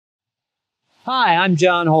Hi, I'm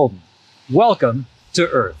John Holden. Welcome to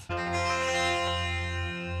Earth.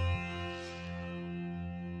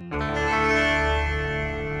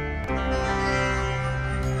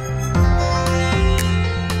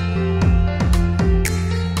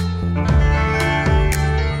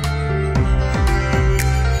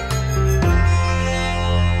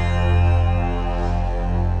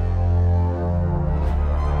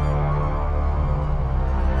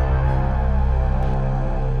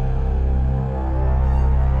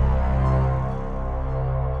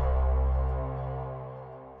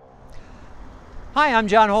 Hi, I'm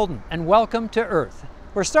John Holden, and welcome to Earth.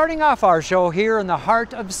 We're starting off our show here in the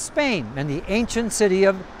heart of Spain, in the ancient city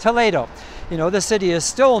of Toledo. You know, the city is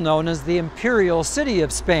still known as the imperial city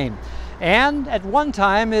of Spain, and at one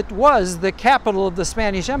time it was the capital of the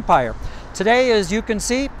Spanish Empire. Today, as you can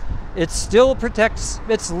see, it still protects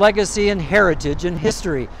its legacy and heritage and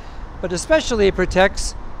history, but especially it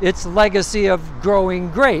protects its legacy of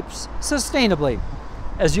growing grapes sustainably,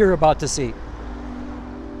 as you're about to see.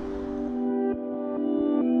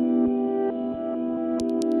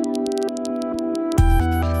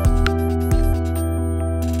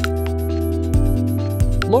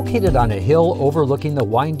 Located on a hill overlooking the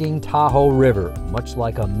winding Tahoe River, much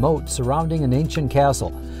like a moat surrounding an ancient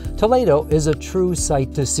castle, Toledo is a true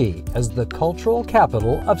sight to see as the cultural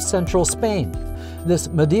capital of central Spain. This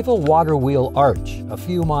medieval water wheel arch, a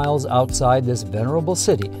few miles outside this venerable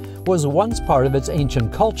city, was once part of its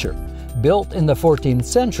ancient culture. Built in the 14th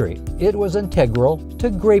century, it was integral to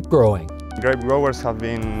grape growing. Grape growers have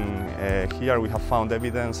been here. We have found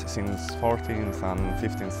evidence since 14th and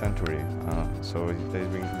 15th century. So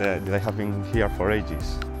they have been here for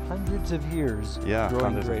ages. Hundreds of years growing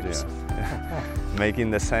hundreds grapes. of years. Making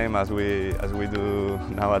the same as we do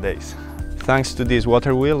nowadays. Thanks to this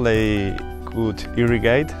water wheel, they could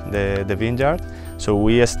irrigate the vineyard. So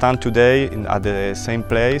we stand today at the same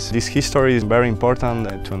place. This history is very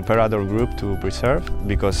important to Emperador Group to preserve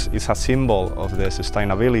because it's a symbol of the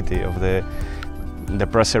sustainability, of the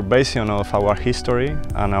preservation of our history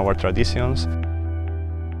and our traditions.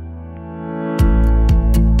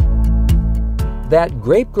 That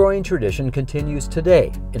grape growing tradition continues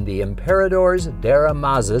today in the Emperador's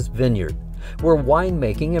Daramezas vineyard, where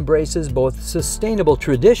winemaking embraces both sustainable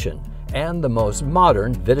tradition and the most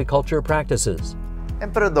modern viticulture practices.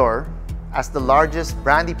 Emperador, as the largest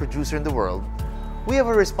brandy producer in the world, we have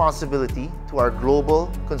a responsibility to our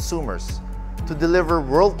global consumers to deliver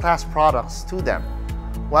world-class products to them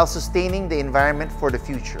while sustaining the environment for the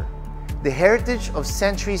future. The heritage of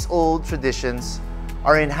centuries-old traditions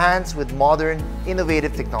are enhanced with modern,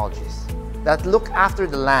 innovative technologies that look after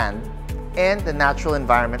the land and the natural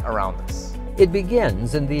environment around us. It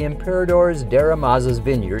begins in the Emperador's Daramezas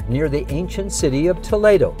vineyard near the ancient city of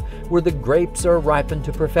Toledo, where the grapes are ripened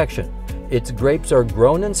to perfection. Its grapes are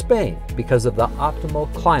grown in Spain because of the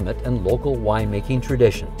optimal climate and local winemaking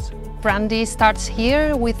traditions. Brandy starts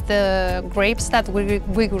here with the grapes that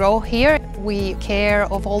we grow here. We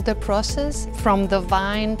care of all the process from the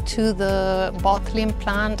vine to the bottling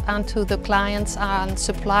plant and to the clients and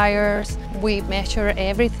suppliers. We measure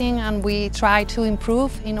everything and we try to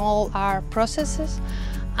improve in all our processes,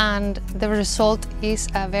 and the result is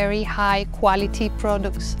a very high quality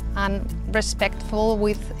products and respectful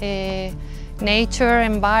with nature,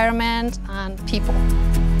 environment and people.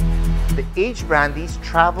 The aged brandies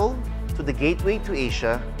travel to the gateway to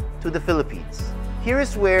Asia, to the Philippines. Here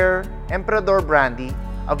is where Emperador brandy,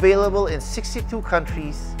 available in 62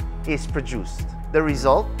 countries, is produced. The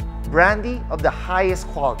result? Brandy of the highest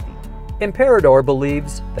quality. Emperador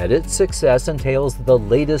believes that its success entails the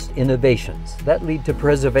latest innovations that lead to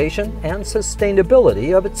preservation and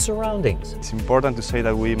sustainability of its surroundings. It's important to say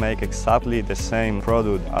that we make exactly the same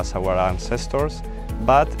product as our ancestors,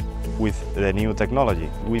 but with the new technology.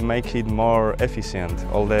 We make it more efficient.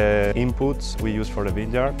 All the inputs we use for the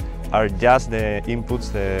vineyard are just the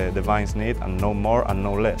inputs the vines need, and no more and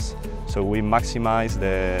no less. So we maximize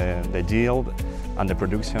the yield and the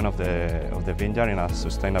production of the vineyard in a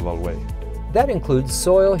sustainable way. That includes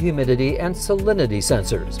soil humidity and salinity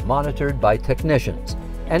sensors monitored by technicians,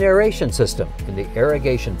 an aeration system in the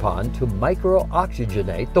irrigation pond to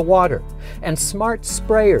micro-oxygenate the water, and smart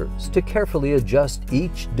sprayers to carefully adjust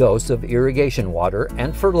each dose of irrigation water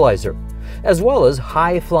and fertilizer, as well as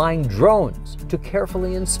high-flying drones to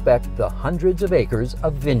carefully inspect the hundreds of acres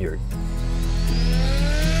of vineyard.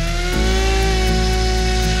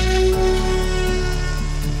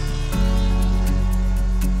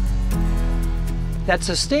 That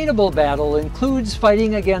sustainable battle includes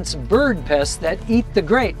fighting against bird pests that eat the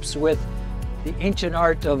grapes with the ancient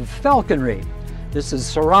art of falconry. This is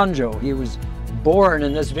Saranjo. He was born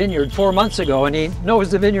in this vineyard 4 months ago, and he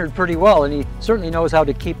knows the vineyard pretty well, and he certainly knows how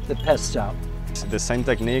to keep the pests out. It's the same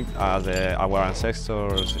technique as our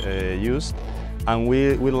ancestors used, and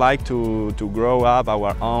we like to grow up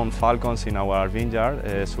our own falcons in our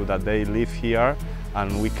vineyard so that they live here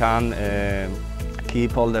and we can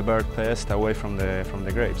keep all the bird pests away from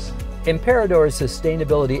the grapes. Emperador's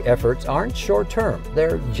sustainability efforts aren't short-term,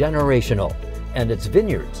 they're generational, and its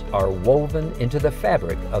vineyards are woven into the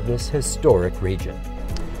fabric of this historic region.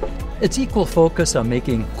 Its equal focus on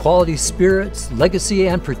making quality spirits, legacy,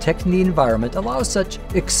 and protecting the environment allows such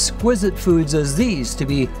exquisite foods as these to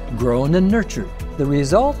be grown and nurtured. The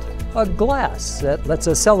result? A glass that lets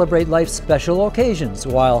us celebrate life's special occasions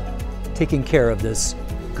while taking care of this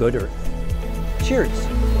good earth. Cheers!